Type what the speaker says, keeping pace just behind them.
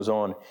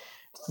on.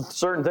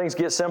 Certain things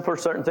get simpler,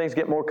 certain things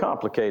get more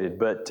complicated.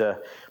 But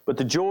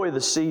the joy of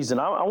the season,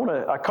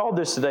 I called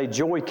this today,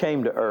 Joy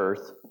Came to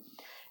Earth.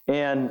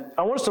 And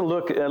I want us to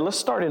look, let's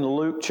start in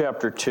Luke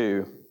chapter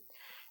 2.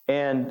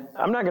 And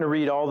I'm not going to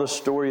read all the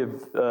story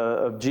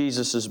of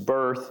Jesus'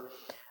 birth,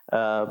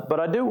 but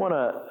I do want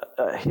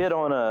to hit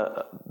on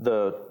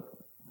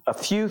a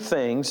few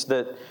things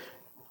that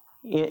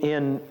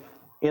in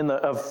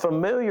a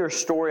familiar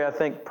story, I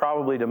think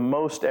probably to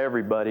most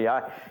everybody.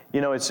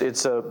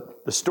 The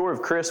story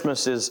of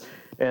Christmas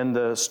and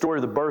the story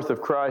of the birth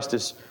of Christ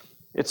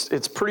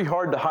it's pretty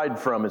hard to hide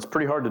from. It's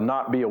pretty hard to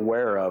not be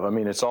aware of. I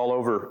mean, it's all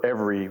over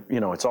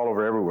it's all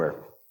over everywhere.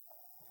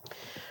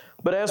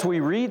 But as we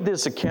read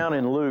this account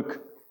in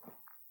Luke,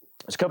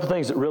 there's a couple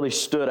things that really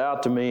stood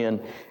out to me,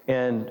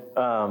 and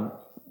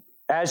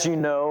as you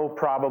know,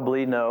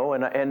 probably know,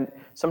 and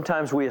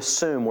sometimes we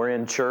assume we're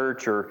in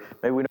church, or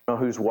maybe we don't know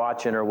who's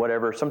watching or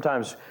whatever.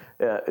 Sometimes,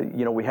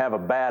 we have a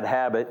bad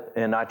habit,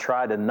 and I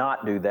try to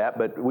not do that,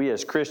 but we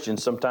as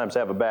Christians sometimes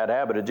have a bad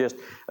habit of just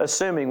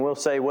assuming. We'll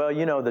say, well,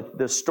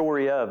 the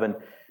story of, and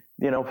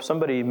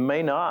somebody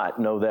may not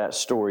know that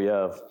story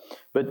of.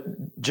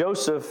 But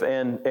Joseph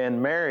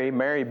and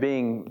Mary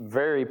being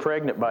very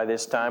pregnant by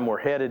this time, were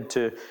headed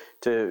to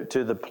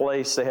the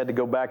place. They had to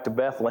go back to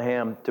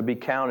Bethlehem to be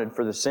counted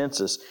for the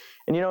census.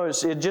 And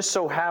it just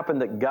so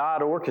happened that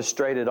God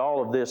orchestrated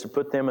all of this to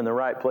put them in the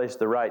right place at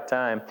the right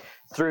time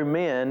through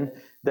men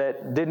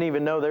that didn't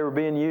even know they were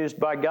being used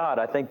by God.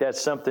 I think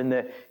that's something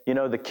that,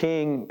 the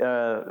king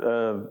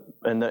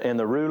and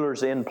the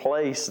rulers in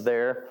place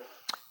there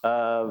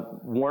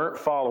weren't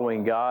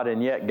following God,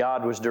 and yet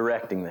God was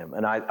directing them.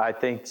 And I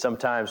think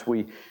sometimes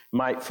we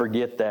might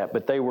forget that.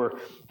 But they were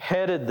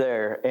headed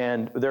there,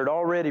 and there'd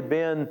already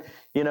been,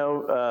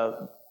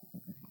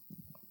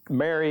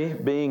 Mary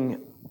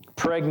being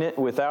pregnant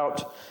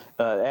without,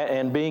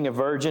 and being a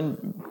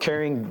virgin,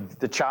 carrying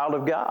the child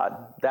of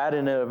God. That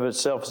in and of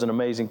itself is an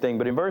amazing thing.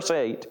 But in verse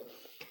 8,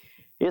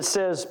 it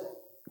says,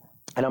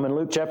 and I'm in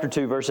Luke chapter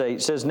 2, verse 8.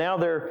 It says, now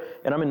there,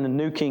 and I'm in the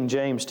New King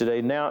James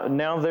today,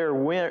 now there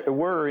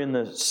were in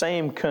the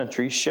same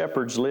country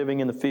shepherds living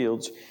in the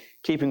fields,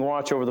 keeping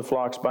watch over the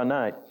flocks by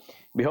night.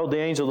 Behold, the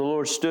angel of the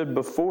Lord stood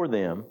before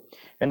them,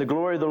 and the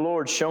glory of the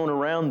Lord shone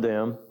around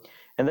them,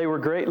 and they were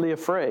greatly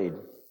afraid.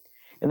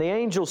 And the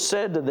angel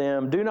said to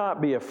them, do not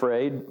be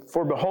afraid,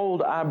 for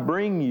behold, I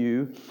bring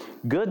you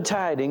good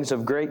tidings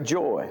of great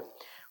joy,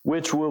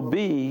 which will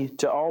be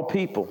to all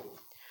people.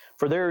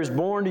 For there is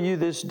born to you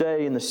this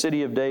day in the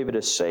city of David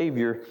a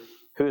Savior,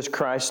 who is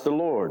Christ the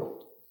Lord.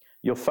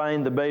 You'll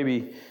find the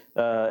baby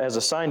as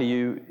a sign to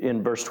you.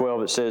 In verse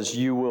 12 it says,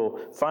 you will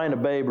find a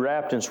babe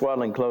wrapped in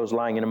swaddling clothes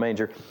lying in a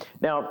manger.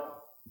 Now,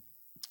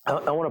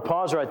 I want to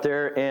pause right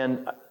there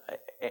and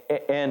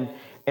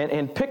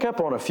pick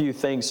up on a few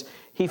things.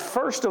 He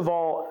first of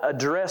all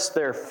addressed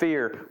their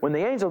fear. When the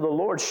angel of the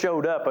Lord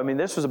showed up,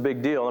 this was a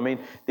big deal.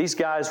 These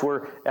guys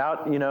were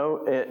out,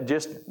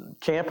 just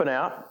camping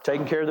out,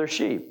 taking care of their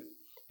sheep.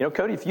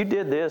 Cody, if you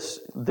did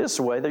this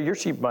way, your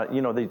sheep might,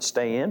 they'd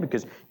stay in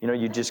because,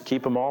 you just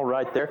keep them all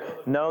right there.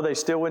 No, they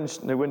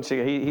wouldn't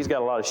see. He's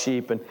got a lot of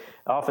sheep, and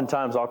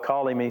oftentimes I'll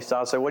call him.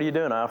 I'll say, what are you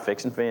doing? I'm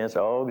fixing fence.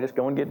 Oh, just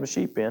go and get my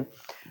sheep in.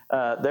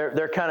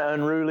 They're kind of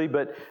unruly,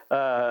 but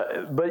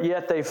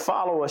yet they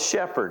follow a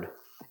shepherd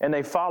and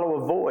they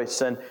follow a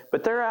voice.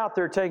 But they're out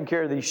there taking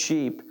care of these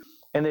sheep,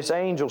 and this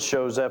angel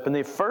shows up. And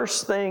the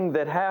first thing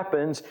that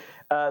happens,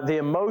 the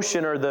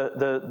emotion or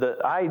the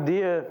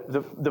idea,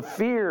 the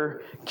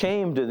fear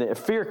came to them.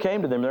 Fear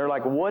came to them. They're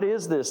like, what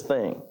is this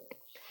thing?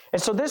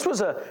 And so this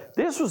was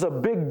a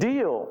big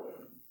deal.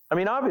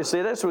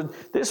 Obviously,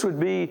 this would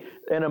be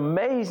an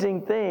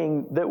amazing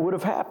thing that would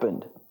have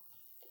happened.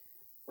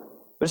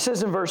 But it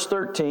says in verse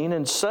 13,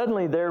 and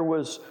suddenly there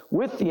was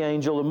with the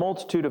angel a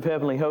multitude of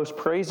heavenly hosts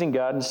praising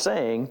God and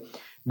saying,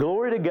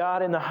 glory to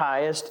God in the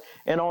highest,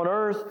 and on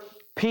earth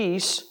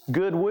peace,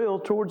 goodwill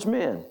towards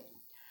men.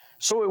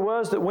 So it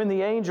was that when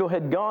the angel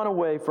had gone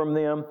away from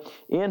them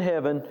into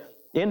heaven,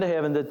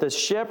 that the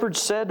shepherds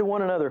said to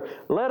one another,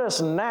 let us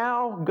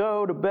now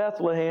go to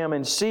Bethlehem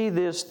and see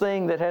this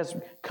thing that has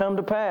come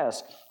to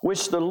pass,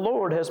 which the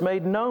Lord has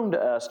made known to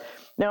us.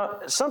 Now,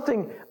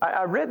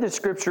 I read this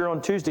scripture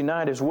on Tuesday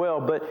night as well,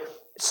 but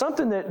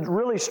something that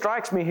really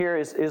strikes me here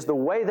is the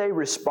way they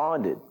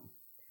responded.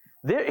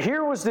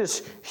 Here was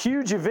this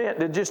huge event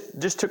that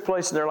just took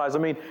place in their lives.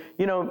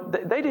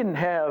 They didn't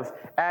have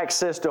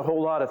access to a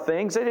whole lot of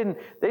things. They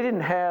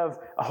didn't have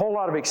a whole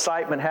lot of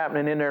excitement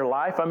happening in their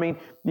life.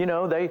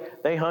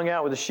 They hung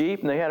out with the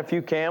sheep, and they had a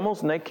few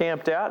camels, and they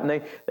camped out, and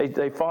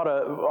they fought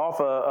off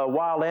a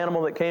wild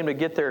animal that came to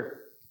get their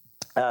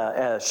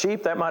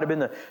sheep. That might have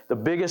been the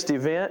biggest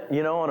event,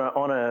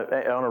 on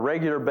a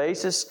regular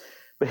basis.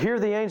 But here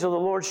the angel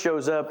of the Lord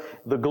shows up.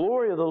 The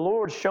glory of the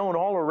Lord shone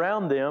all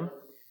around them.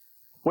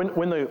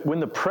 When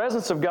the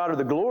presence of God or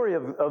the glory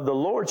of the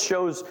Lord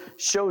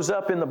shows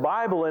up in the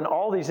Bible in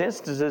all these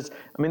instances,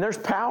 there's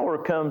power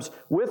comes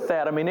with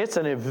that. It's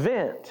an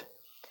event.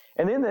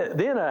 And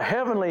then a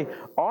heavenly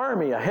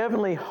army, a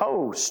heavenly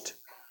host,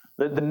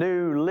 The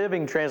New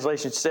Living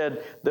Translation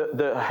said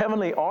the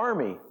heavenly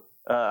army,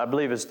 I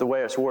believe is the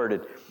way it's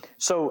worded.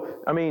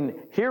 So, I mean,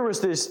 here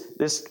was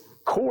this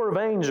core of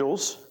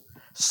angels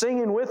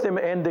singing with him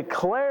and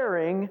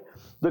declaring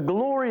the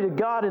glory to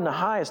God in the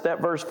highest, that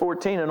verse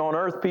 14, and on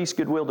earth peace,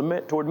 goodwill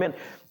toward men.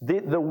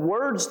 The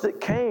words that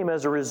came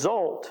as a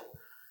result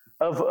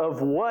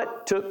of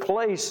what took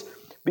place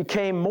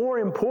became more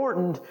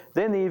important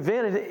than the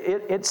event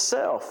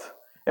itself.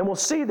 And we'll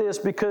see this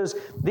because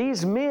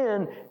these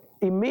men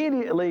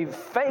immediately,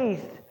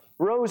 faith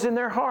rose in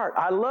their heart.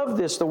 I love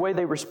this, the way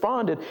they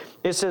responded.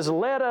 It says,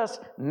 let us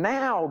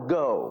now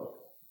go.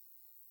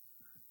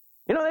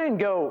 You know, they didn't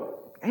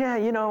go, yeah,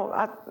 you know,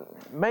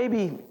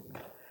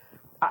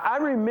 I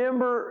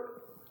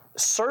remember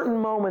certain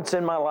moments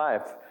in my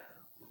life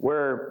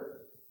where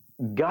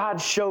God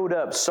showed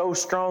up so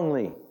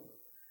strongly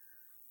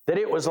that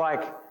it was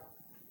like,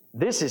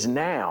 this is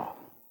now.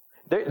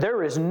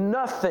 There is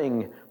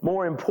nothing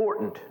more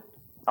important.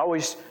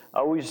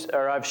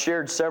 I've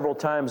shared several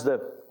times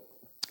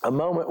a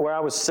moment where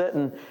I was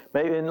sitting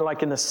maybe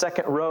in the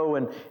second row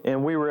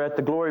and we were at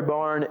the Glory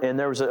Barn and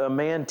there was a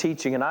man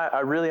teaching, and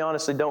I really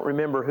honestly don't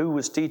remember who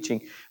was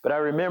teaching, but I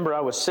remember I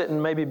was sitting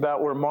maybe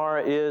about where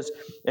Mara is,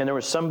 and there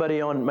was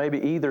somebody on maybe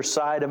either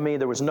side of me.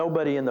 There was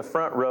nobody in the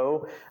front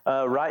row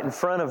right in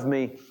front of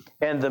me,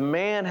 and the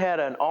man had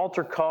an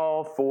altar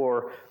call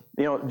for,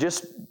 you know,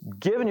 just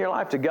giving your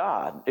life to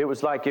God. It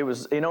was like,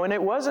 and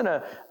it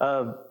wasn't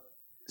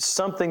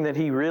something that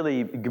he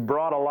really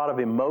brought a lot of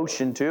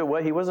emotion to it.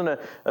 Well, he wasn't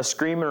a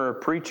screaming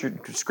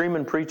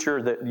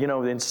preacher that, you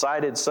know,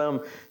 incited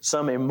some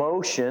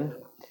emotion.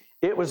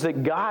 It was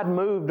that God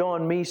moved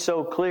on me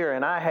so clear,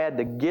 and I had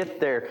to get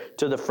there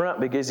to the front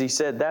because he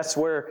said, that's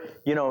where,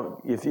 you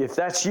know, if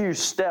that's you,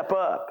 step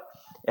up.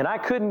 And I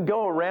couldn't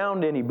go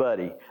around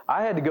anybody.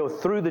 I had to go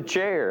through the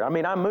chair. I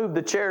mean, I moved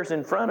the chairs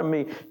in front of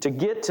me to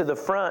get to the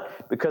front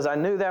because I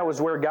knew that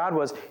was where God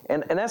was.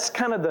 And that's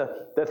kind of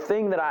the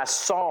thing that I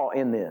saw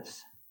in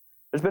this.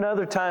 There's been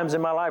other times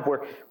in my life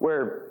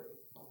where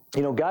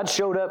you know, God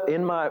showed up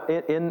in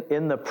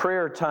the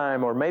prayer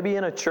time or maybe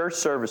in a church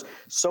service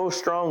so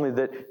strongly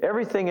that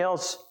everything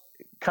else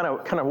kind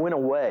of went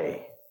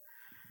away.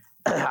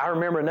 I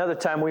remember another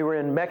time we were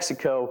in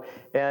Mexico,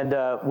 and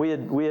I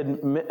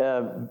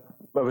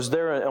was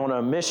there on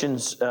a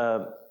missions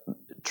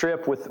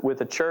trip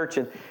with a church,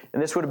 and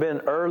this would have been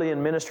early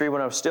in ministry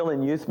when I was still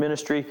in youth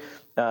ministry.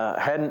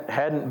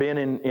 Hadn't been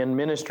in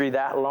ministry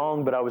that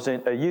long, but I was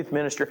in a youth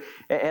minister,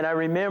 and I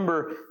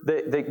remember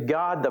that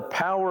God, the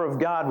power of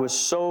God, was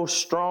so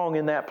strong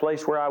in that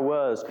place where I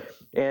was.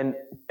 And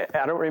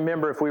I don't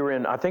remember if we were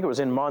I think it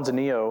was in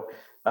Manzanillo.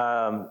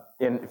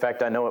 In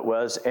fact, I know it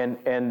was,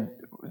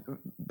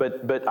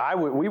 but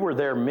we were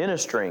there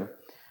ministering.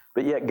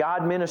 But yet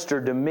God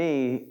ministered to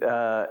me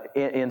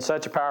in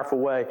such a powerful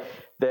way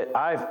that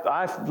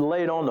I've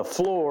laid on the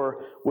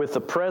floor with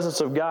the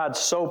presence of God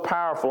so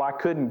powerful I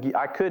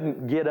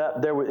couldn't get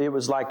up. It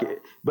was like,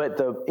 but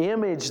the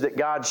image that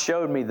God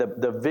showed me,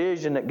 the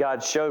vision that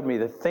God showed me,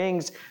 the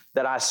things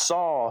that I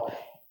saw,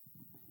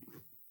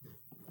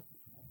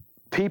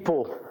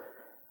 people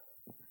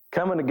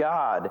coming to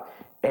God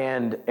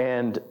and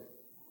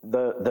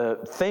the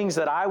things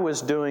that I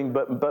was doing,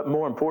 but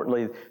more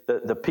importantly,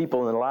 the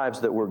people in the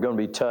lives that were going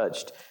to be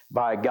touched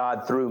by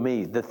God through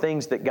me. The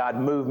things that God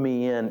moved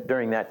me in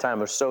during that time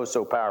were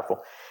so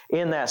powerful.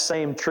 In that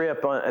same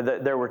trip,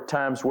 there were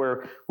times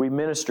where we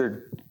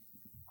ministered,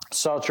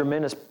 saw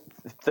tremendous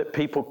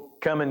people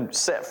come and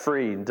set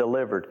free and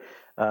delivered.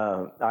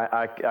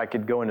 I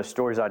could go into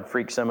stories. I'd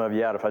freak some of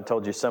you out if I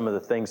told you some of the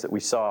things that we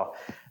saw.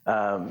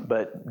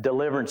 But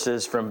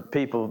deliverances from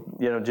people,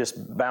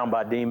 just bound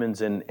by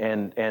demons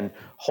and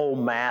whole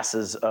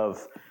masses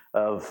of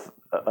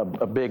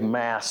a big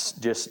mass,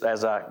 just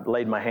as I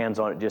laid my hands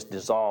on it, just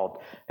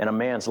dissolved. And a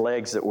man's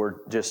legs that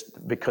were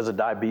just, because of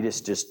diabetes,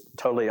 just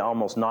totally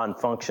almost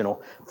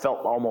non-functional,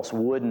 felt almost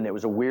wooden. It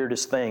was the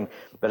weirdest thing.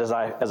 But as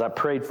I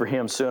prayed for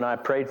him,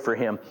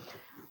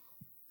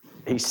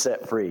 he's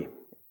set free.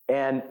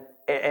 And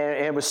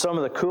it was some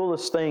of the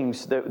coolest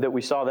things that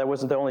we saw. That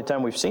wasn't the only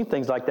time we've seen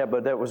things like that,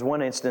 but that was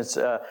one instance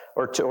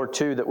or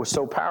two that was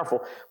so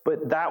powerful.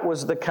 But that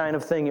was the kind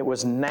of thing. It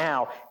was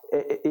now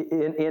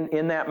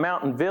in that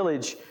mountain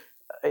village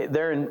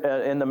there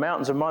in the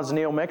mountains of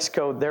Manzanillo,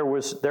 Mexico. There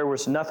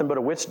was nothing but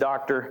a witch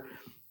doctor.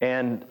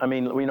 And I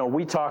mean,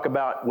 we talk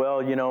about,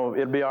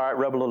 it'll be all right,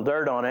 rub a little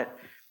dirt on it.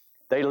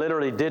 They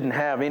literally didn't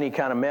have any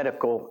kind of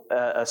medical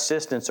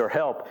assistance or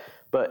help.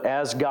 But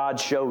as God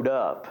showed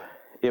up,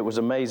 it was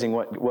amazing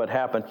what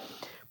happened.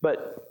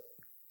 But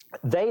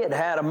they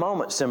had a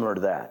moment similar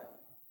to that.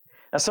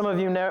 Now, some of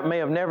you may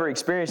have never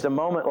experienced a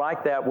moment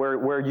like that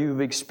where you've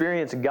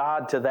experienced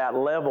God to that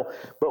level.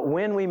 But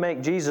when we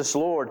make Jesus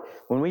Lord,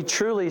 when we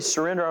truly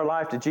surrender our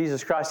life to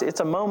Jesus Christ,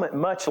 it's a moment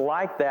much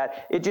like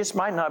that. It just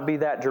might not be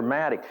that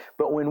dramatic.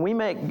 But when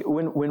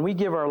we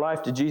give our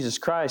life to Jesus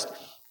Christ,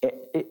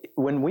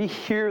 when we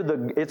hear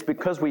it's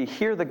because we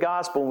hear the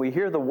gospel, we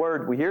hear the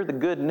word, we hear the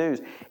good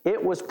news.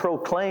 It was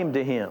proclaimed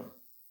to him.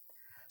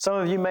 Some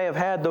of you may have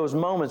had those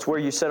moments where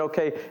you said,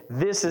 okay,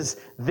 this is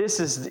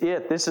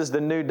it. This is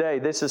the new day.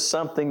 This is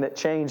something that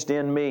changed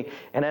in me.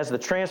 And as the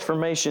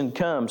transformation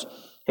comes,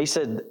 he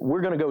said,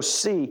 we're going to go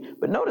see.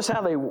 But notice how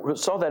they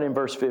saw that in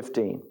verse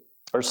 15,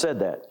 or said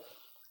that.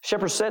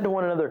 Shepherds said to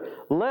one another,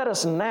 let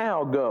us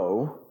now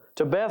go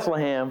to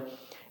Bethlehem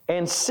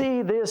and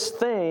see this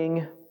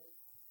thing.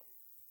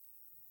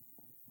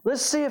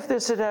 Let's see if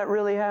this had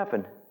really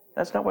happened.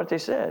 That's not what they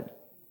said.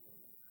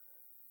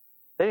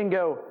 They didn't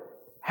go,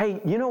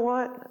 hey, you know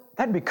what?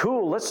 That'd be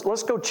cool.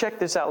 Let's go check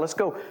this out. Let's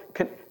go.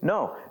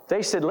 No,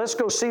 they said, let's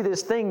go see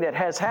this thing that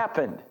has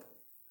happened.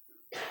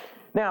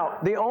 Now,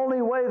 the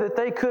only way that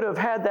they could have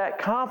had that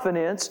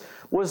confidence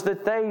was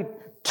that they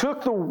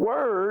took the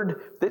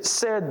word that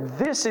said,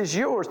 this is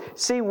yours.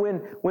 See,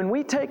 when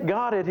we take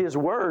God at His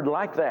word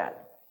like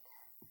that,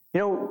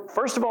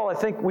 first of all, I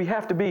think we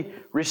have to be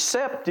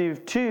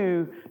receptive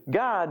to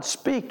God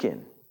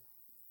speaking.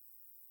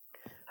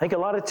 I think a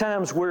lot of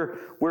times we're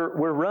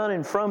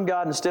running from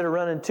God instead of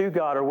running to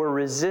God, or we're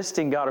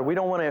resisting God, or we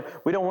don't want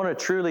to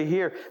truly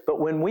hear. But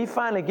when we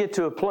finally get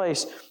to a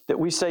place that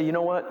we say, you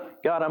know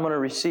what, God, I'm going to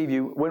receive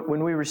you.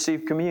 When we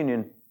receive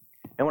communion,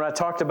 and when I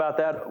talked about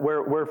that,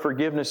 where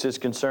forgiveness is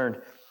concerned,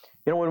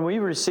 when we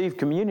receive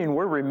communion,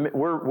 we're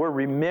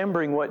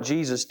remembering what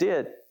Jesus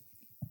did.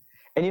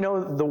 And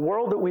the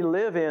world that we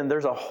live in,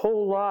 there's a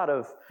whole lot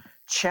of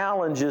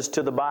challenges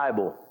to the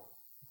Bible.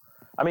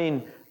 I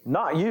mean,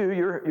 not you,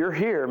 you're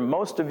here.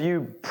 Most of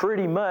you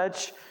pretty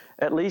much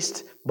at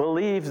least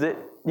believe that,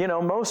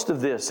 most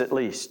of this at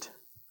least,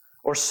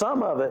 or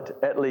some of it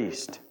at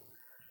least.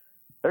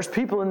 There's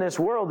people in this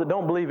world that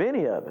don't believe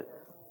any of it.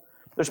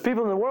 There's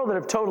people in the world that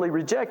have totally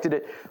rejected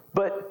it.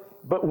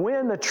 But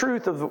when the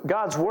truth of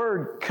God's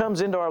Word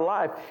comes into our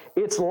life,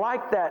 it's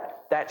like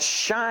that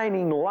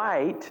shining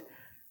light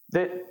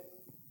that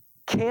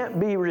can't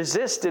be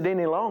resisted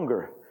any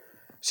longer.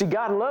 See,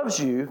 God loves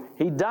you.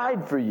 He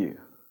died for you.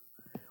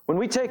 When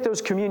we take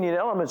those communion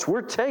elements,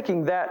 we're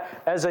taking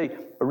that as a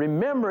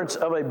remembrance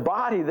of a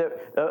body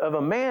of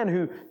a man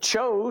who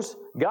chose,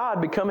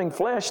 God becoming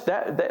flesh.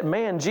 That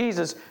man,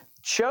 Jesus,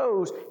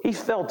 chose. He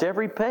felt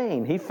every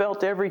pain. He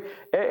felt every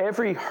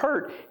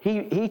hurt.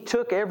 He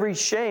took every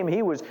shame.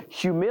 He was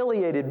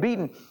humiliated,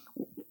 beaten,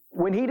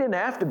 when he didn't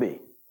have to be.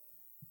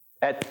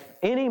 At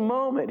any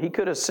moment, he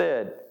could have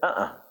said,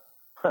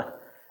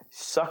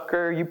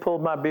 sucker, you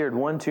pulled my beard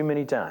one too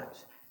many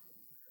times.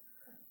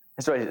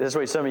 That's the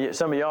way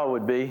some of y'all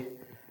would be.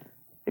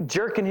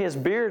 Jerking his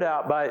beard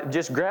out by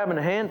just grabbing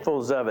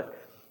handfuls of it.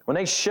 When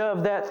they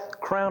shoved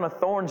that crown of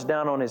thorns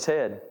down on his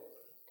head.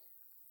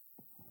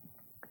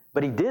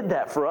 But he did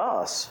that for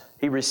us.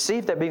 He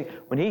received that beating.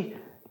 When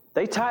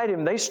they tied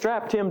him, they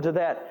strapped him to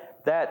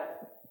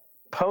that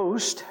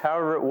post,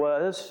 however it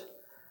was,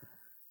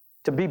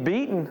 to be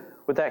beaten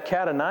with that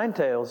cat of nine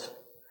tails.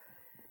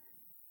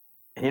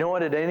 And you know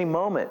what? At any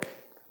moment,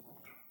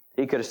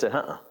 he could have said,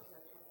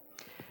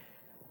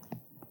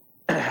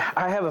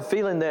 I have a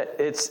feeling that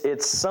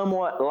it's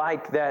somewhat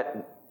like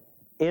that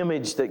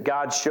image that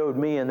God showed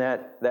me in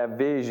that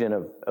vision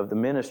of the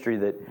ministry,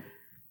 that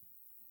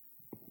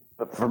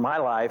for my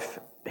life,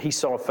 He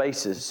saw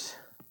faces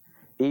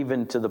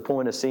even to the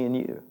point of seeing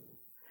you.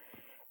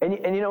 And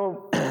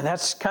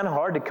that's kind of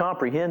hard to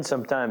comprehend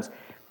sometimes.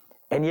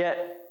 And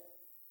yet,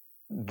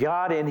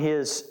 God in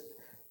His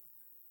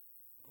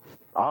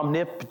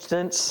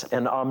omnipotence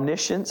and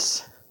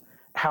omniscience,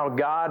 how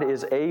God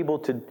is able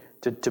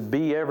to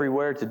be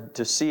everywhere,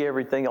 to see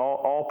everything,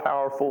 all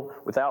powerful,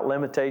 without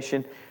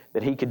limitation,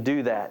 that He could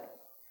do that.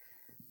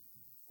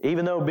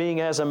 Even though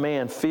being as a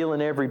man,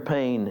 feeling every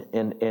pain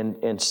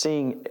and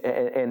seeing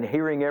and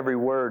hearing every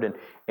word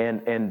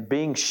and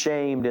being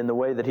shamed in the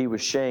way that He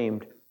was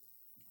shamed,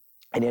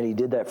 and yet He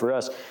did that for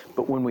us.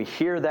 But when we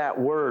hear that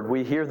word,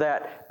 we hear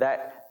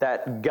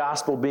that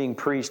gospel being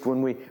preached,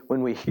 when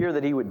we hear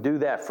that He would do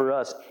that for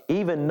us,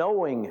 even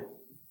knowing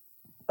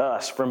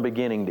us from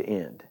beginning to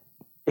end,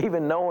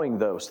 even knowing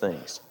those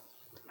things,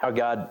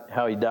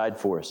 how He died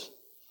for us.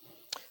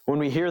 When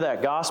we hear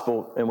that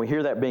gospel and we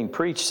hear that being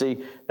preached,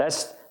 see,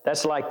 that's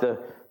like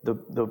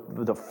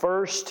the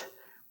first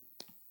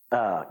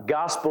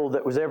gospel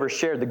that was ever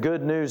shared. The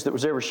good news that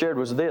was ever shared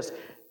was this: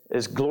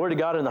 is glory to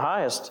God in the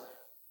highest,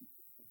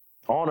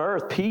 on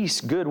earth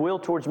peace, goodwill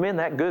towards men.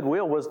 That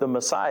goodwill was the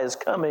Messiah's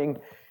coming,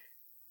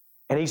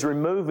 and He's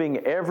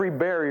removing every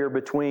barrier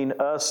between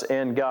us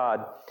and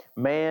God.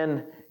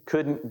 Man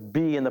couldn't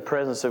be in the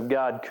presence of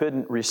God,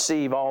 couldn't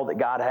receive all that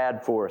God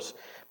had for us.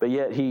 But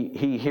yet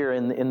he here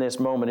in this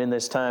moment, in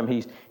this time,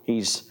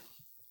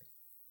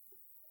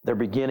 they're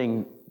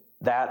beginning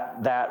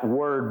that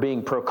word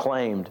being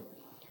proclaimed.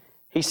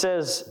 He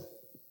says,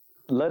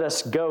 let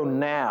us go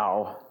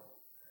now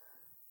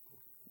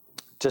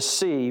to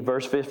see,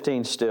 verse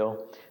 15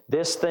 still,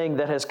 this thing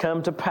that has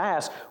come to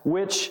pass,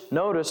 which,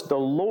 notice, the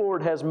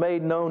Lord has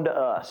made known to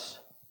us.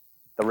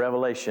 The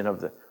revelation of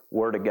the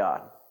Word of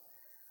God.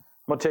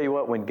 I'm going to tell you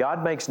what, when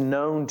God makes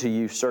known to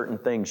you certain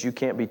things, you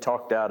can't be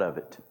talked out of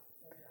it.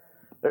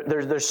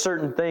 There's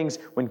certain things,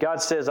 when God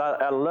says,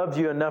 I love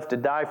you enough to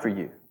die for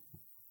you.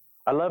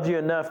 I love you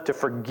enough to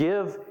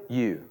forgive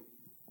you.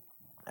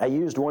 I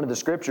used one of the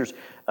scriptures,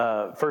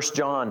 1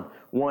 John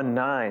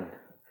 1:9.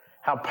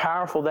 How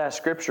powerful that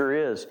scripture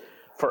is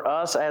for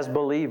us as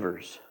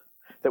believers,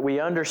 that we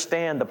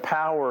understand the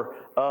power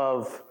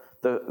of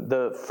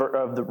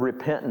the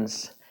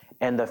repentance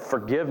and the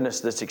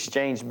forgiveness that's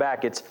exchanged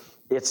back.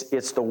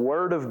 It's the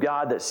Word of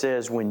God that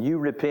says when you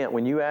repent,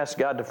 when you ask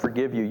God to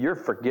forgive you, you're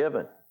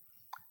forgiven.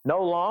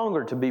 No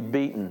longer to be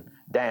beaten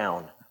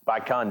down by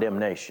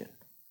condemnation,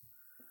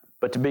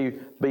 but to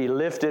be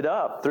lifted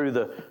up through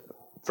the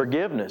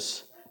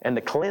forgiveness and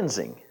the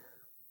cleansing,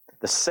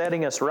 the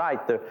setting us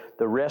right,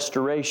 the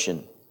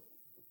restoration.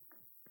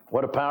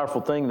 What a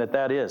powerful thing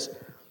that is.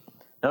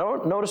 Now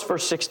notice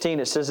verse 16,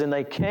 it says, "And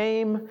they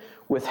came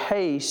with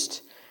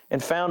haste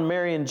and found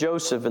Mary and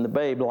Joseph and the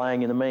babe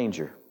lying in the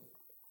manger.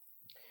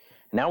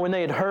 Now when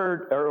they had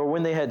heard, or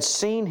when they had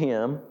seen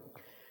him,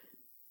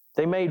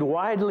 they made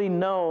widely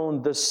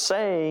known the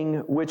saying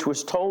which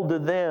was told to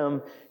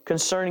them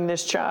concerning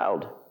this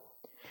child.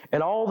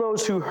 And all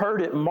those who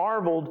heard it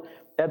marveled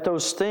at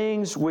those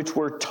things which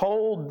were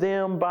told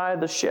them by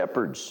the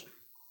shepherds.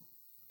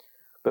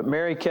 But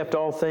Mary kept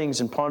all things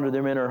and pondered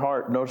them in her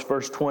heart." Notice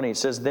verse 20. It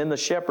says, "Then the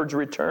shepherds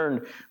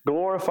returned,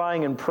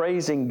 glorifying and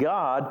praising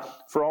God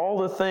for all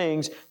the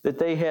things that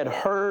they had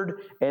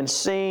heard and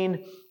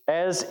seen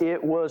as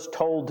it was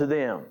told to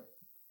them."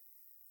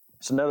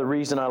 It's another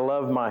reason I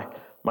love my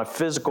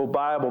physical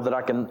Bible that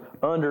I can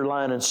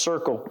underline and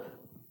circle.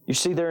 You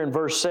see there in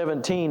verse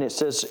 17, it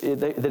says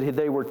that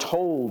they were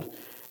told.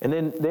 And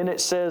then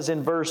it says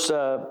in verse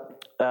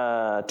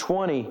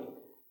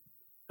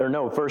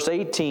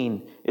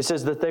 18, it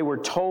says that they were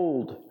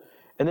told.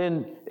 And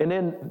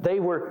then they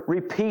were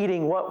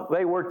repeating what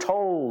they were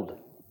told.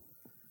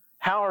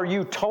 How are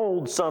you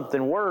told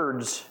something?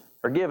 Words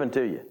are given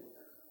to you.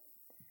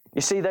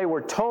 You see, they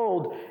were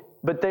told,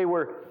 but they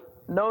were,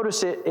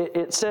 notice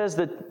it says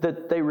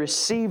that they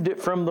received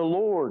it from the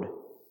Lord.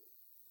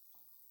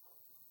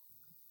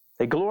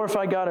 They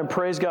glorified God and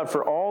praised God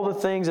for all the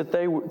things that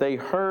they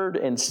heard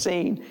and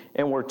seen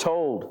and were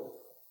told.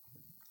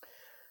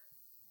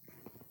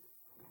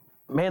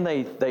 Man,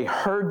 they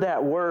heard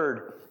that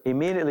word,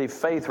 immediately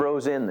faith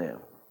rose in them.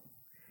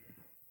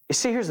 You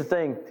see, here's the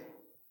thing.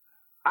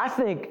 I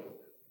think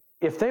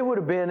if they would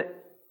have been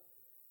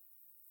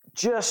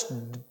just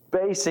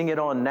basing it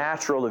on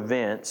natural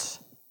events,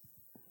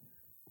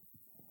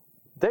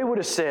 they would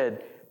have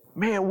said,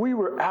 "Man, we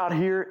were out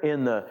here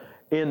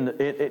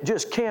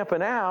just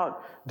camping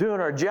out,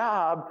 doing our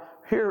job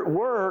here at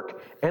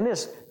work, and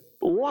this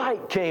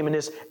light came, and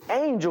this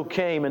angel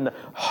came, and the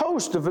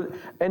host of it,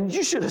 and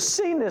you should have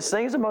seen this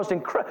thing. It's the most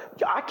incredible.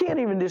 I can't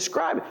even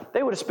describe it."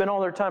 They would have spent all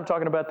their time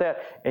talking about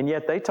that, and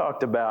yet they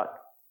talked about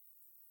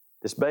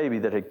this baby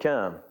that had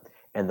come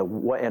and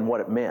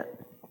what it meant.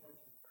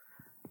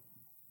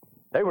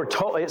 They were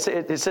told,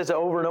 it says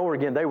over and over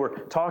again, they were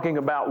talking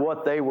about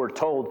what they were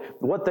told.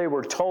 What they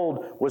were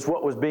told was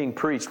what was being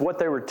preached. What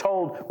they were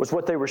told was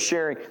what they were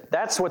sharing.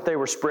 That's what they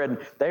were spreading.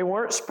 They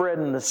weren't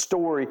spreading the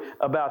story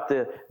about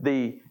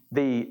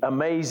the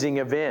amazing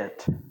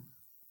event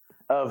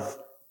of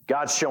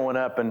God showing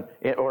up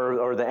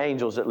or the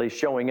angels at least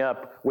showing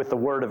up with the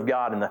Word of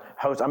God and the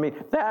host. I mean,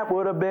 that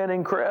would have been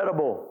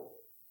incredible.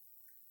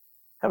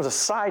 That was a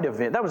side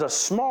event. That was a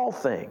small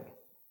thing.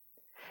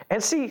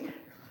 And see,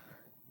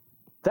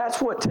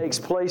 that's what takes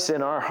place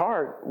in our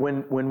heart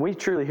when we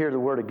truly hear the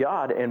Word of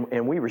God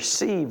and we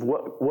receive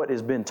what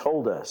has been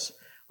told us.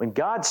 When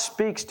God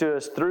speaks to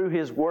us through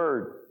His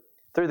Word,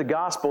 through the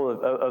gospel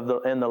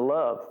and the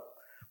love,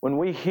 when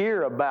we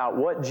hear about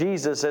what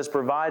Jesus has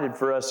provided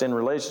for us in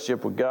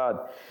relationship with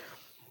God,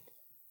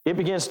 it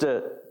begins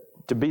to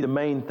be the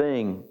main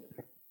thing.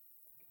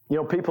 You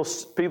know, people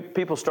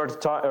start to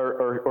talk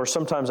or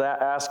sometimes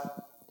ask,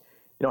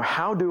 you know,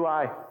 how do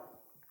I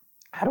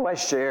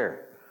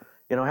share?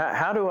 You know,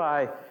 how do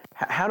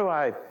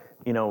I,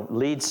 you know,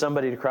 lead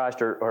somebody to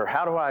Christ or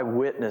how do I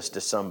witness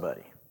to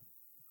somebody?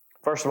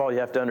 First of all, you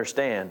have to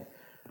understand,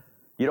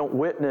 you don't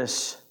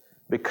witness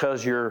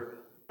because you're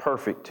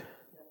perfect.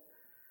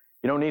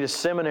 You don't need a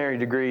seminary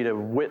degree to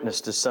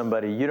witness to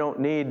somebody. You don't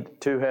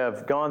need to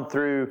have gone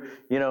through,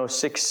 you know,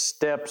 6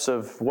 steps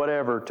of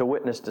whatever to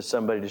witness to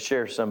somebody, to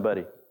share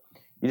somebody.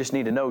 You just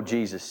need to know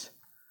Jesus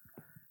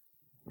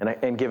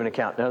and give an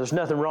account. Now, there's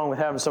nothing wrong with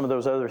having some of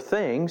those other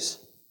things,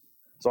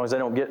 as long as they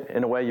don't get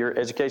in a way your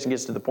education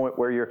gets to the point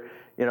where you're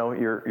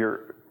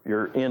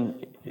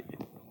in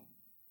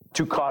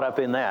too caught up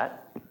in that.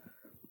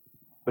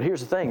 But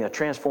here's the thing: a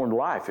transformed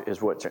life is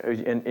what,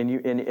 and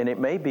it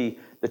may be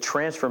the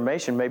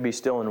transformation may be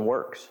still in the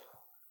works.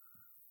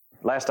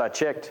 Last I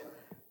checked,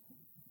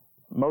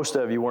 most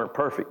of you weren't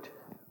perfect.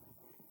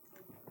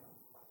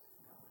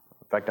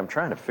 In fact, I'm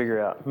trying to figure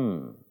out.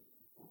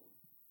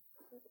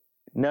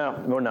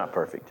 No, we're not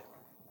perfect.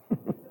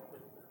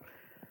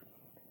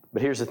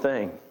 But here's the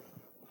thing.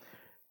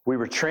 We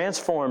were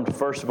transformed,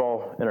 first of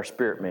all, in our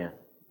spirit man.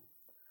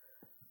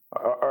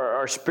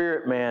 Our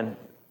spirit man,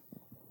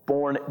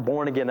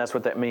 born again, that's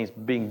what that means,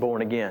 being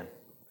born again.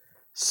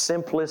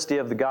 Simplicity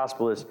of the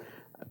gospel is,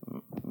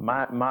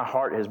 my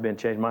heart has been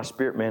changed. My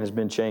spirit man has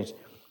been changed.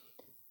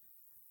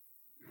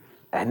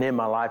 And then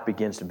my life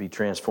begins to be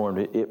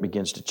transformed. It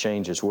begins to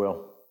change as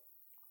well.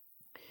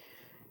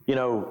 You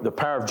know, the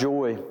power of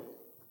joy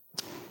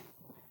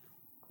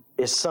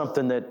is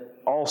something that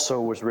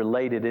also was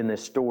related in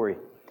this story.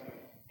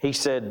 He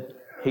said,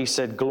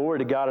 glory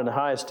to God in the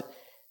highest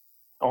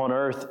on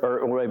earth,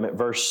 or wait a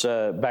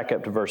minute, back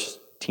up to verse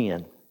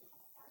 10.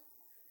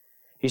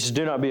 He says,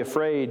 do not be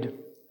afraid,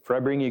 for I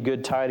bring you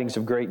good tidings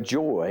of great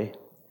joy,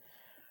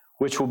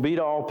 which will be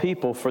to all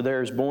people, for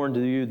there is born to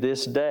you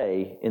this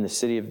day in the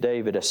city of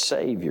David a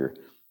Savior,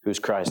 who is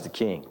Christ the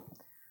King.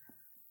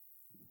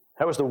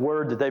 That was the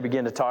word that they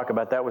began to talk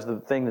about. That was the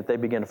thing that they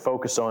began to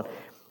focus on.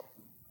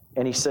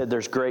 And he said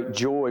there's great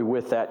joy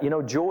with that. You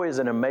know, joy is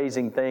an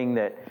amazing thing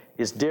that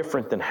is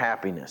different than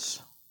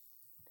happiness.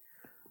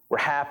 We're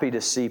happy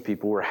to see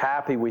people. We're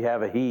happy we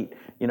have a heat.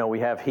 You know, we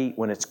have heat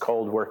when it's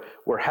cold.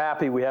 We're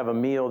happy we have a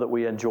meal that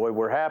we enjoy.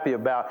 We're happy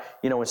about,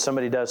 you know, when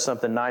somebody does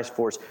something nice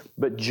for us.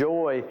 But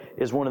joy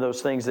is one of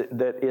those things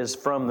that is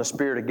from the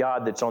Spirit of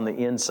God that's on the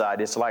inside.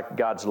 It's like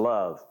God's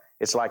love.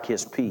 It's like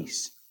His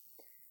peace.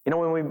 You know,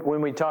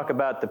 when we talk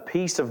about the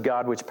peace of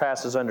God, which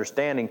passes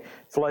understanding,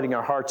 flooding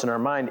our hearts and our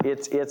mind,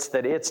 it's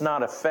that it's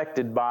not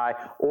affected by,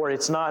 or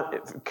its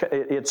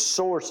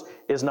source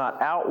is not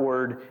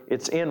outward,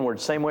 it's inward.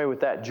 Same way with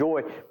that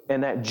joy.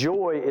 And that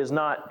joy is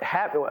not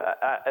happy.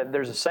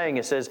 There's a saying,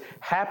 it says,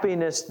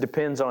 happiness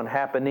depends on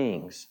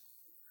happenings,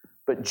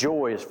 but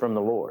joy is from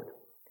the Lord.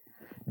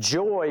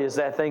 Joy is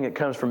that thing that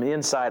comes from the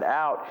inside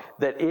out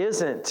that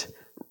isn't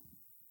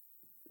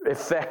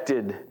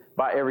affected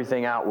by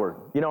everything outward.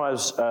 You know,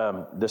 as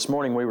this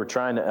morning we were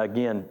trying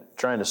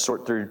to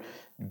sort through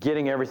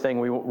getting everything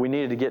we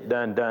needed to get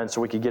done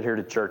so we could get here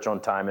to church on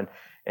time.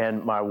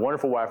 And my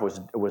wonderful wife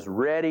was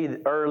ready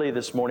early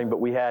this morning,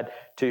 but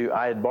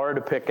I had borrowed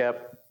a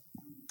pickup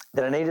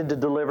that I needed to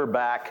deliver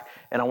back,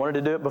 and I wanted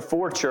to do it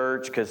before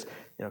church because,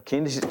 you know,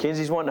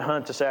 Kenzie's wanting to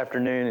hunt this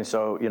afternoon, and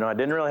so, you know, I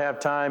didn't really have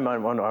time. I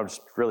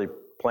was really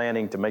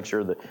planning to make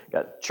sure that I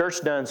got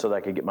church done so that I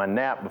could get my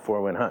nap before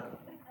I went hunting.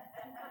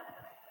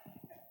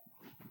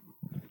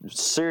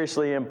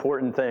 Seriously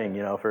important thing,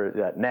 you know, for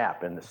that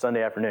nap in the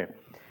Sunday afternoon.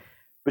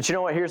 But you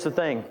know what? Here's the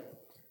thing.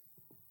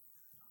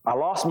 I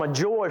lost my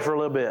joy for a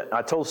little bit.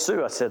 I told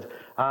Sue, I said,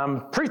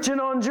 I'm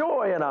preaching on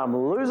joy and I'm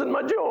losing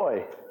my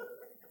joy.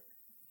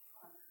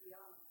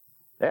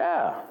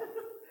 Yeah.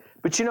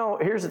 But you know,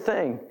 here's the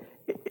thing.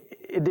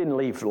 It didn't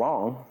leave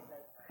long.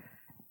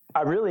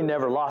 I really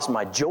never lost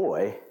my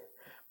joy,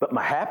 but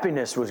my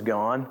happiness was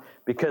gone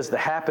because the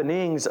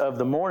happenings of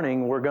the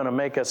morning were going to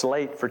make us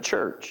late for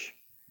church.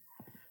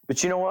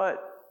 But you know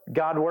what?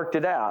 God worked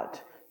it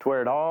out to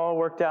where it all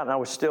worked out, and I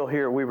was still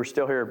here. We were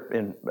still here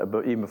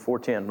even before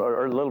 10,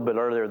 or a little bit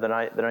earlier than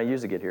I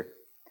usually get here.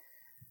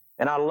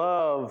 And I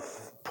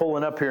love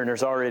pulling up here, and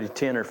there's already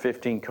 10 or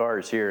 15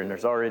 cars here, and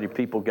there's already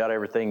people got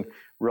everything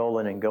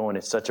rolling and going.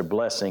 It's such a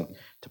blessing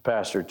to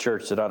pastor a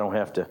church that I don't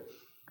have to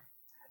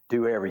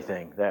do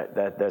everything.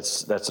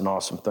 That's an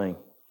awesome thing.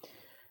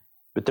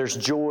 But there's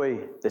joy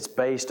that's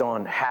based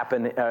on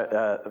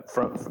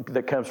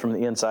that comes from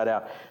the inside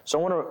out. So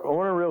I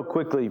want to real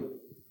quickly,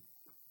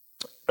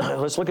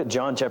 let's look at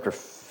John chapter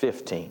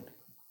 15.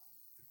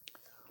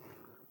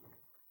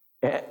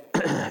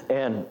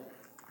 And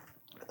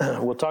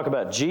we'll talk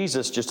about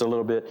Jesus just a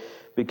little bit,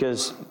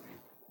 because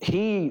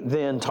he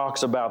then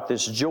talks about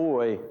this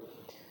joy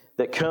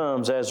that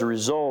comes as a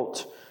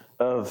result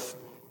of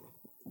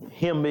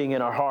him being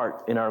in our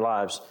heart, in our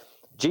lives.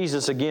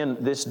 Jesus, again,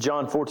 this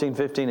John 14,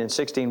 15, and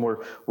 16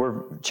 were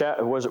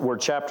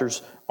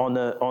chapters on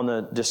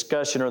the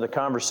discussion or the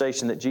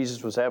conversation that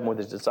Jesus was having with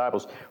his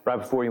disciples right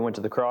before he went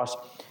to the cross.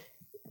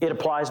 It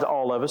applies to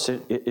all of us.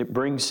 It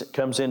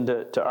comes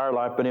into our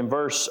life. But in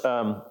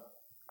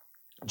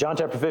John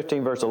chapter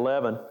 15, verse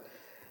 11,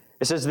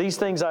 it says, "These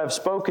things I have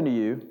spoken to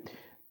you,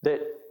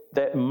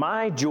 that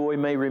my joy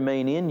may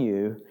remain in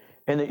you,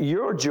 and that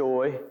your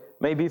joy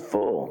may be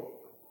full."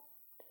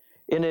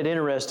 Isn't it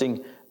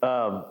interesting?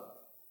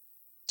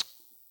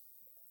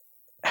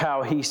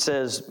 How he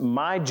says,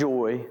 my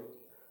joy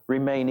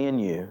remain in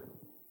you,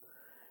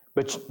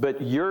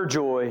 but your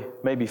joy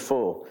may be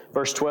full.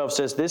 Verse 12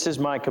 says, "This is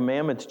my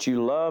commandment, that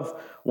you love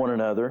one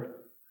another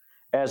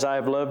as I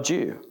have loved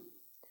you.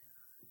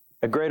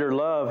 A greater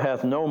love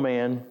hath no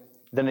man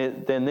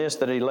than this,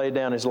 that he lay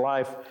down his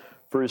life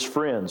for his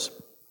friends."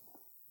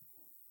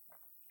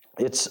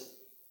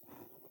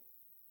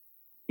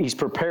 He's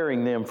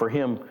preparing them for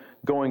him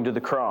going to the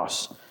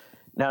cross.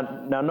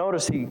 Now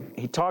notice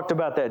he talked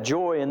about that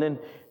joy, and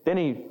then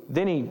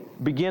he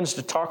begins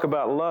to talk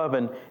about love,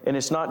 and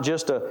it's not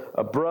just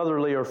a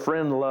brotherly or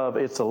friend love,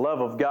 it's the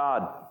love of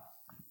God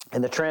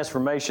and the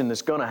transformation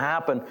that's going to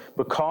happen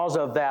because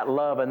of that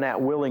love and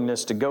that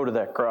willingness to go to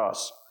that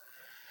cross.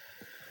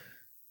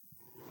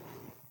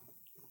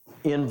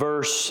 In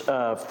verse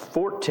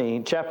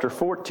 14, chapter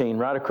 14,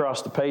 right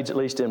across the page, at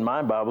least in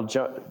my Bible,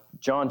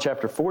 John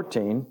chapter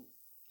 14,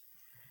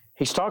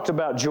 He's talked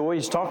about joy.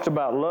 He's talked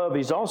about love.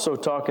 He's also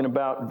talking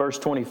about, verse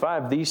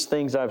 25, these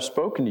things I've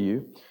spoken to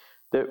you,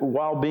 that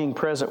while being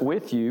present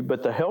with you,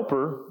 but the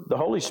Helper, the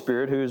Holy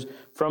Spirit, who is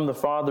from the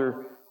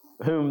Father,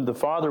 whom the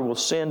Father will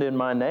send in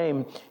my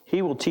name,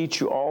 he will teach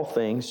you all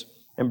things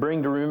and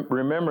bring to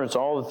remembrance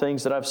all the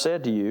things that I've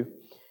said to you.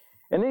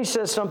 And then he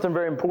says something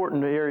very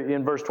important here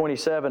in verse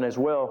 27 as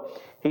well.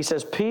 He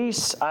says,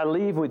 peace I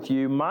leave with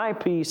you, my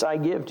peace I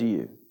give to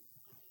you.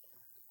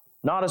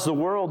 Not as the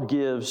world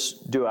gives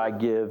do I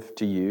give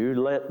to you.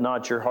 Let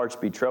not your hearts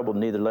be troubled,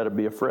 neither let it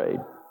be afraid.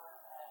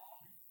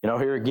 You know,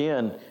 here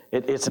again,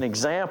 it's an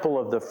example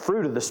of the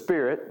fruit of the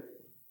Spirit,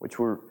 which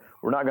we're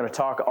not going to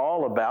talk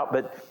all about,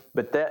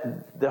 but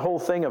that the whole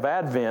thing of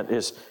Advent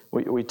is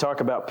we talk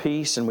about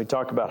peace, and we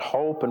talk about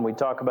hope, and we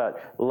talk about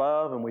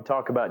love, and we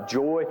talk about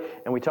joy,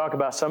 and we talk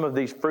about some of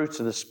these fruits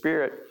of the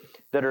Spirit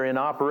that are in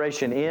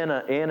operation in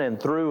and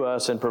through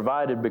us and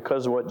provided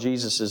because of what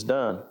Jesus has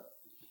done.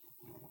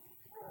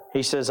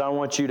 He says, I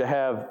want you to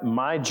have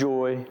my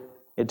joy,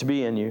 it to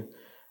be in you.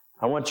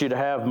 I want you to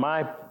have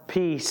my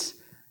peace,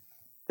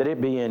 that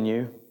it be in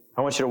you.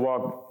 I want you to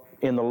walk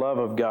in the love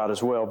of God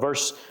as well.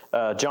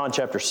 John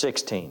chapter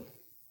 16.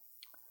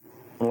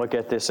 We'll look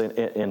at this,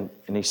 and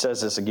he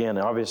says this again.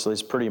 Obviously,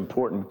 it's pretty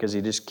important because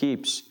he just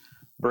keeps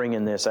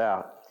bringing this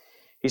out.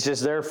 He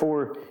says,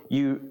 therefore,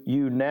 you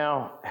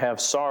now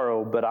have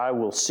sorrow, but I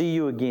will see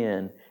you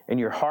again, and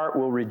your heart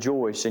will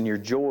rejoice, and your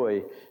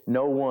joy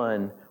no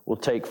one will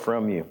take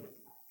from you.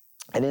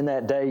 And in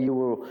that day you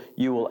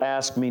will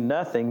ask me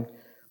nothing.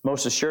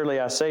 Most assuredly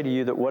I say to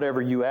you that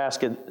whatever you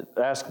ask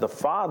the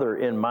Father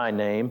in my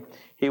name,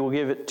 he will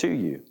give it to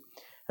you.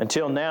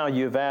 Until now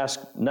you have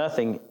asked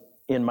nothing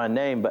in my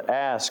name, but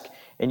ask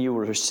and you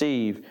will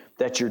receive,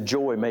 that your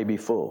joy may be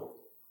full.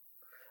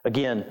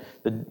 Again,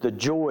 the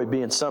joy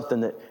being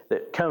something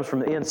that comes from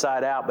the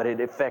inside out, but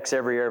it affects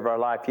every area of our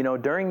life. You know,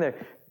 during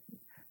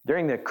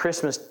the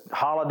Christmas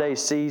holiday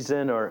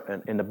season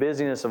or in the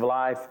busyness of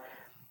life,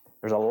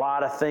 there's a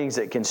lot of things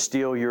that can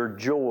steal your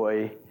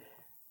joy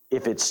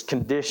if it's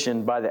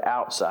conditioned by the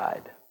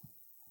outside.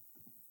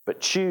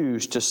 But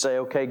choose to say,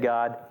 okay,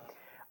 God,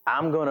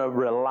 I'm going to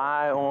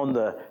rely on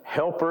the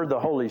Helper, the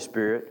Holy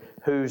Spirit,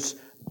 whose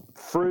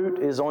fruit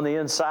is on the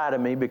inside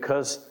of me,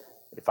 because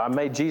if I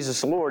made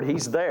Jesus Lord,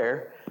 he's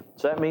there.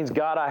 So that means,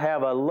 God, I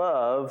have a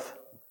love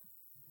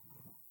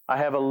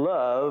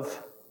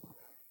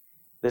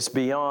that's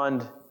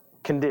beyond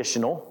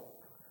conditional.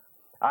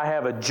 I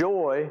have a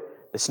joy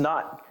that's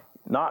not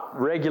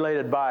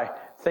regulated by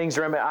things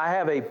around me. I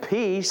have a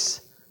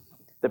peace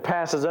that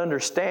passes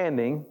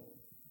understanding.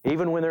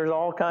 Even when there's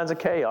all kinds of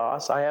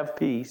chaos, I have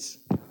peace.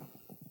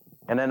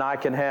 And then I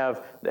can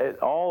have,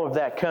 all of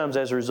that comes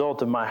as a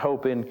result of my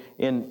hope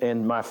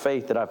in my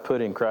faith that I put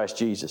in Christ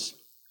Jesus.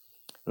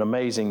 And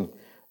amazing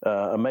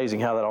how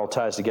that all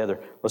ties together.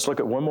 Let's look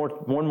at one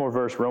more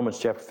verse, Romans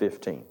chapter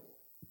 15.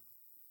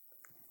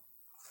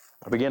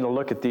 I begin to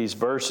look at these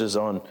verses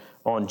on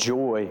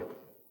joy.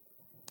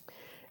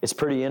 It's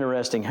pretty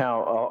interesting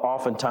how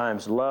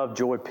oftentimes love,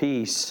 joy,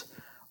 peace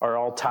are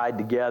all tied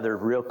together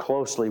real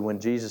closely when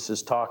Jesus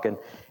is talking.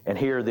 And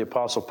here the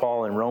Apostle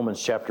Paul in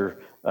Romans chapter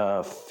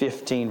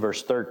 15,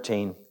 verse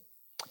 13,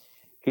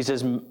 he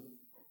says,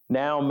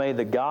 now may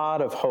the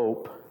God of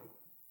hope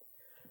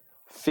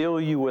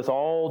fill you with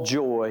all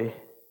joy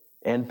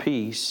and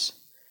peace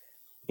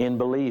in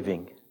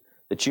believing,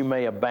 that you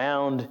may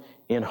abound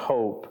in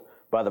hope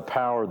by the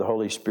power of the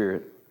Holy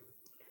Spirit.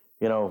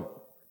 You know,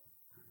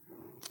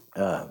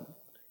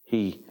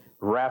 he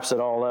wraps it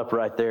all up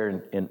right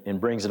there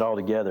and brings it all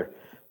together.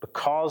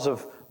 Because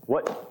of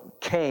what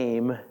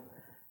came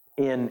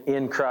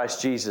in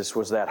Christ Jesus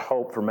was that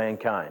hope for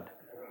mankind.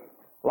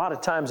 A lot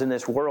of times in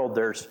this world,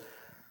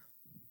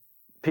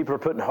 people are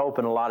putting hope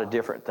in a lot of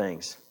different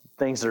things.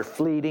 Things that are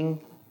fleeting.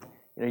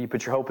 You know, you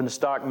put your hope in the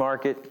stock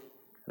market,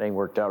 it ain't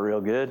worked out real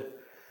good.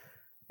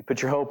 You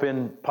put your hope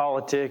in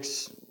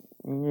politics,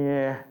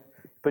 yeah.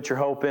 Put your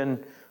hope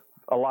in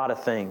a lot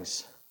of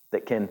things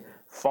that can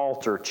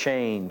falter,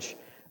 change,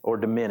 or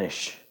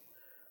diminish.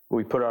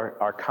 We put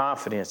our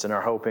confidence and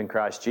our hope in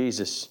Christ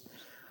Jesus,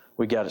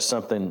 we got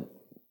something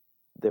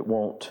that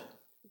won't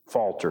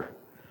falter.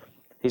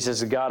 He says,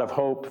 the God of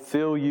hope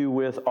fill you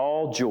with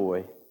all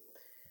joy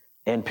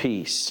and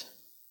peace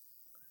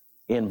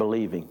in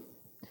believing.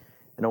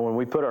 You know, when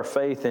we put our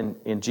faith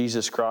in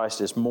Jesus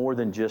Christ, it's more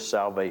than just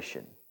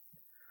salvation.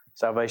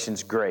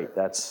 Salvation's great.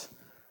 That's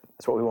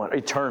what we want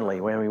eternally.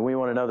 I mean, we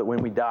want to know that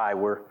when we die,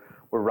 we're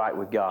right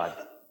with God.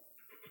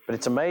 But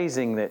it's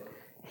amazing that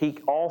he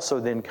also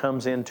then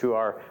comes into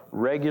our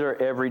regular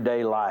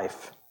everyday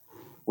life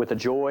with a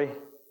joy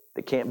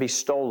that can't be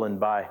stolen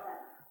by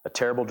a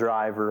terrible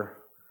driver,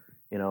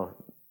 you know,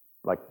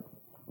 like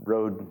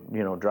road,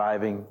 you know,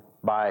 driving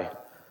by,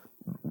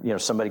 you know,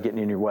 somebody getting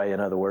in your way,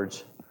 in other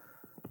words,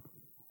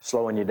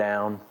 slowing you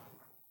down.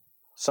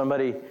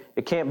 Somebody,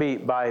 it can't be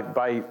by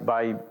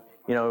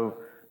you know,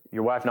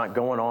 your wife not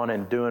going on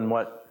and doing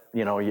what,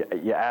 you know,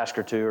 you ask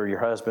her to, or your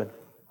husband.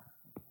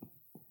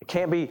 It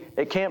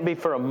can't be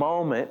for a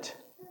moment.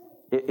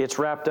 It's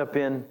wrapped up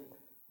in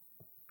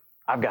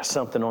I've got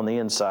something on the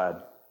inside.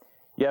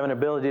 You have an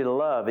ability to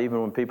love even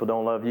when people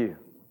don't love you.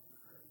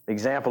 The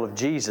example of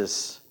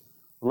Jesus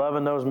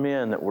loving those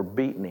men that were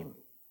beating him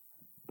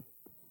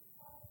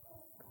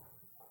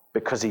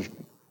because he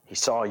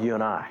saw you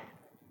and I.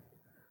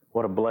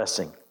 What a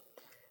blessing.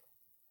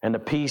 And the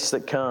peace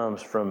that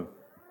comes from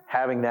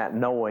having that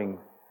knowing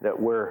that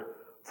we're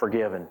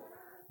forgiven.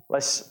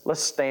 Let's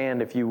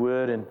stand, if you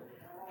would, and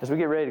as we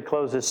get ready to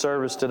close this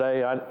service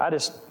today, I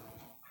just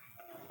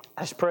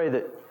pray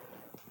that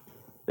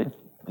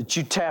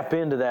you tap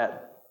into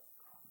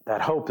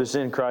that hope that's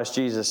in Christ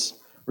Jesus.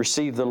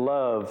 Receive the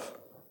love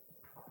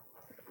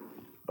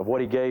of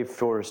what He gave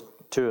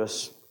to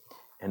us,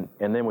 and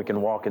then we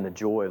can walk in the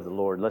joy of the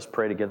Lord. Let's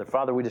pray together.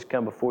 Father, we just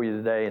come before you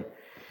today, and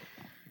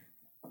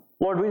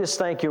Lord, we just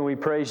thank you and we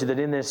praise you that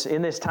in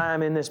this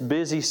time, in this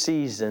busy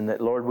season,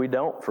 that, Lord, we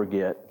don't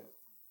forget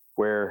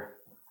where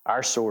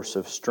our source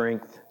of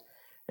strength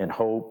and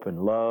hope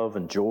and love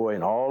and joy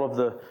and all of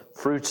the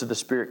fruits of the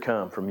Spirit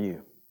come from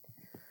you.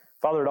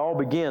 Father, it all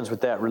begins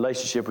with that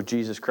relationship with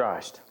Jesus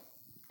Christ.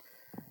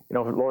 You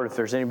know, Lord, if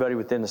there's anybody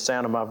within the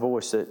sound of my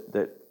voice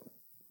that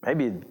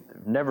maybe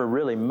never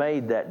really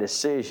made that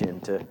decision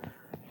to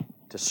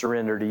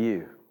surrender to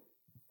you,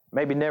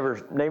 maybe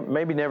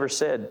never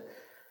said,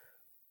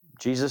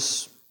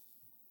 Jesus,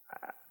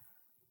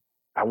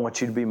 I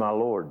want you to be my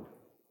Lord.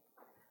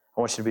 I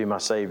want you to be my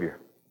Savior.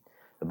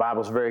 The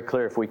Bible's very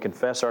clear. If we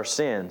confess our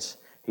sins,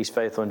 He's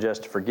faithful and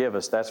just to forgive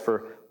us. That's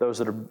for those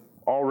that are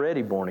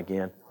already born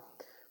again.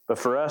 But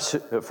for us,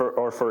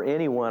 or for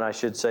anyone, I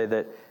should say,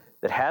 that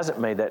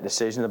hasn't made that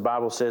decision, the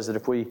Bible says that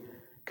if we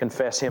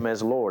confess Him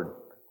as Lord,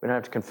 we don't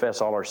have to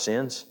confess all our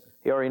sins.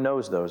 He already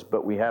knows those,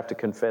 but we have to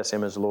confess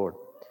Him as Lord.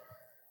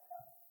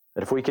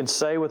 That if we can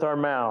say with our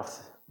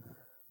mouth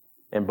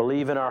and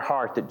believe in our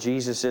heart that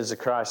Jesus is the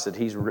Christ,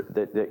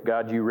 that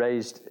God, you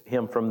raised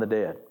Him from the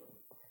dead,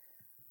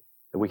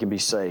 that we can be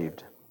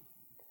saved.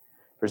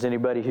 If there's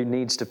anybody who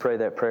needs to pray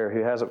that prayer,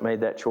 who hasn't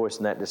made that choice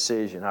and that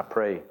decision, I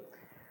pray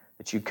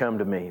that you come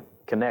to me,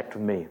 connect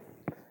with me.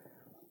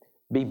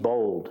 Be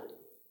bold.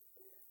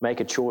 Make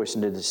a choice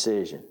and a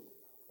decision.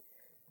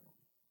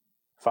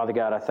 Father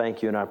God, I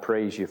thank you and I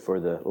praise you for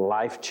the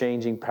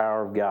life-changing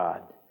power of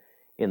God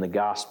in the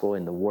gospel,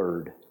 in the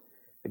word,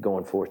 that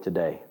going forth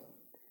today.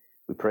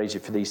 We praise you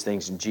for these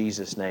things in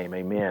Jesus' name.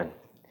 Amen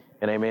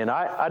and amen.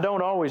 I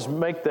don't always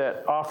make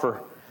that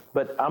offer,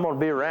 but I'm going to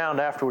be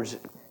around afterwards.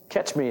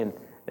 Catch me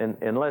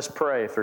and let's pray.